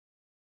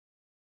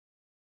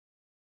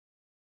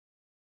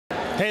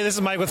Hey, this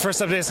is Mike with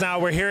First Updates Now.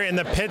 We're here in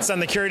the pits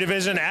on the Curie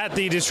Division at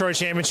the Detroit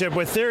Championship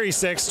with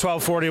Theory6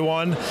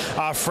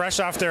 1241, fresh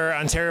off their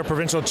Ontario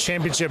Provincial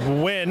Championship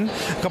win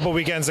a couple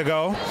weekends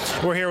ago.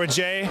 We're here with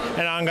Jay and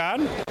Angad.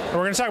 And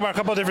we're going to talk about a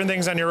couple of different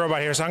things on your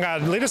robot here. So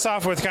Angad, lead us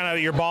off with kind of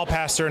your ball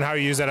passer and how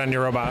you use that on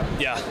your robot.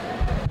 Yeah.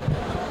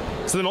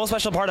 So the most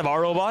special part of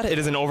our robot, it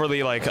isn't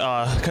overly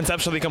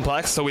conceptually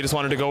complex, so we just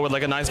wanted to go with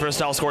like a nice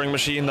versatile scoring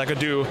machine that could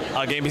do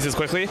game pieces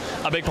quickly.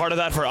 A big part of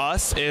that for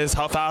us is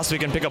how fast we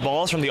can pick up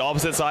balls from the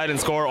opposite side and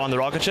score on the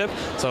rocket ship.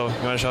 So you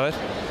want to show it?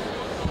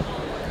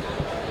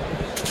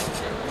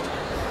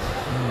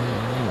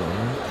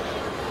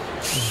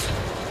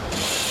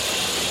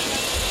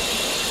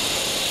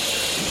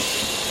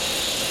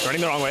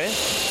 Running the wrong way.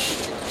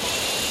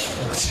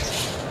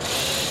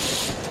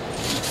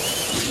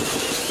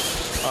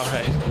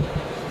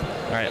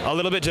 All right, a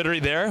little bit jittery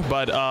there,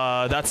 but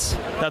that's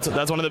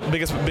one of the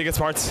biggest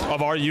parts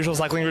of our usual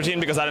cycling routine,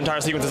 because that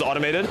entire sequence is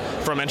automated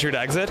from entry to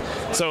exit.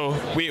 So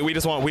we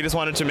just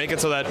wanted to make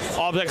it so that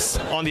objects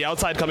on the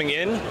outside coming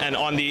in and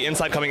on the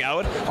inside coming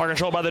out are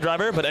controlled by the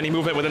driver, but any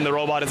movement within the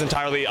robot is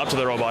entirely up to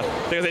the robot,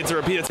 because it's a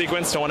repeated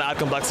sequence. Don't want to add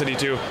complexity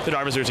to the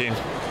driver's routine.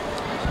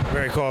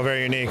 Very cool,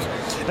 very unique.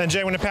 And Jay,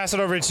 I'm going to pass it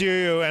over to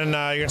you, and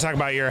you're going to talk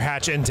about your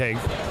hatch intake.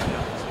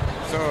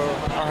 So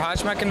our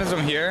hatch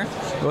mechanism here,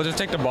 we'll just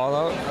take the ball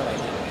out.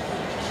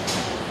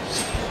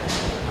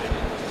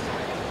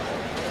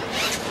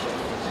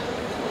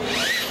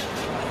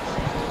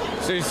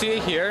 So you see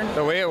here,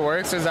 the way it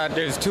works is that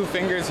there's two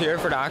fingers here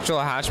for the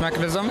actual hatch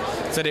mechanism.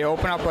 So they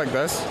open up like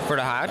this for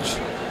the hatch.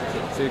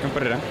 So you can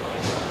put it in.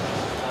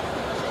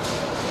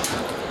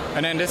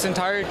 And then this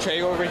entire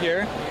tray over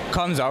here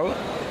comes out.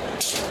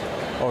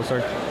 Oh,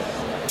 sorry.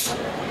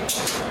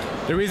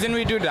 The reason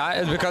we do that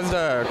is because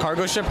the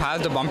cargo ship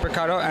has the bumper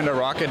cutout and the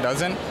rocket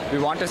doesn't. We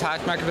want this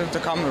hatch mechanism to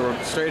come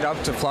straight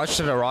up to flush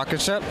to the rocket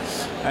ship.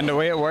 And the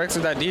way it works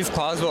is that these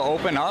claws will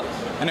open up,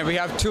 and then we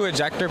have two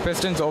ejector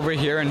pistons over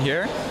here and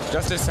here,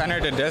 just to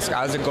center the disc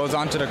as it goes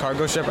onto the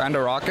cargo ship and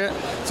the rocket.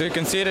 So you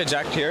can see it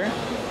eject here.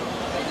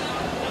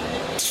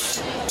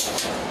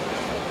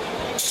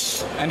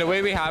 And the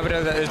way we have it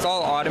is that it's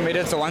all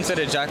automated, so once it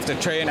ejects, the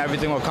tray and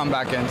everything will come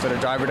back in, so the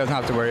driver doesn't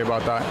have to worry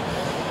about that.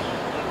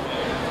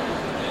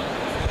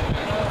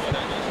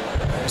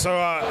 So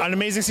an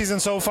amazing season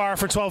so far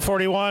for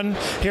 1241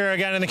 here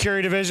again in the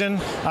Curie Division,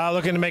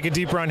 looking to make a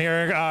deep run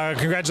here.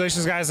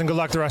 Congratulations, guys, and good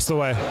luck the rest of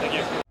the way. Thank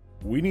you.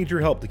 We need your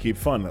help to keep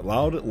fun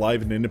loud,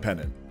 live, and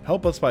independent.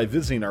 Help us by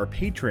visiting our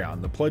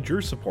Patreon to pledge your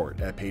support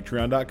at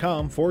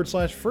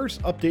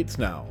patreon.com/First Updates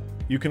Now.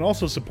 You can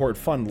also support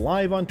Fun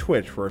live on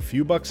Twitch for a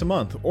few bucks a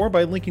month, or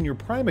by linking your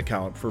Prime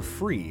account for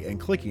free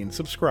and clicking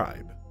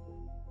subscribe.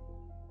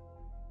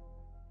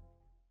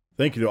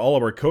 Thank you to all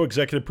of our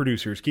co-executive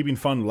producers keeping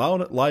Fun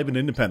loud, live, and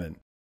independent.